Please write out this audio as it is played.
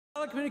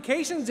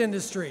Telecommunications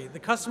industry, the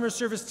Customer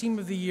Service Team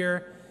of the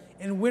Year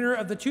and winner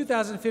of the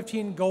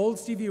 2015 Gold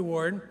Stevie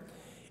Award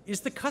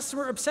is the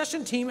Customer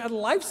Obsession Team at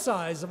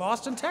Lifesize of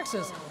Austin,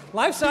 Texas.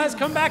 Lifesize,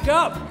 come back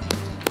up.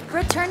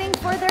 Returning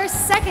for their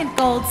second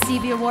Gold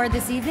Stevie Award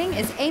this evening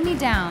is Amy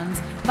Downs,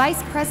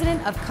 Vice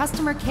President of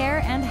Customer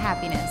Care and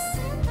Happiness.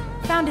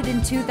 Founded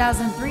in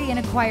 2003 and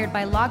acquired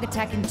by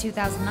Logitech in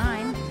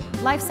 2009,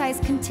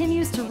 Lifesize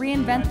continues to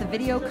reinvent the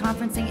video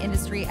conferencing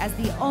industry as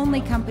the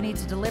only company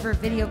to deliver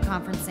video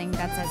conferencing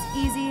that's as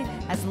easy,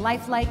 as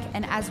lifelike,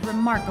 and as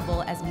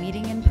remarkable as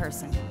meeting in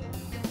person.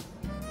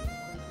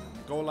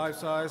 Go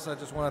Lifesize. I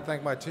just want to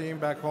thank my team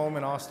back home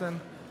in Austin.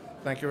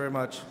 Thank you very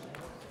much.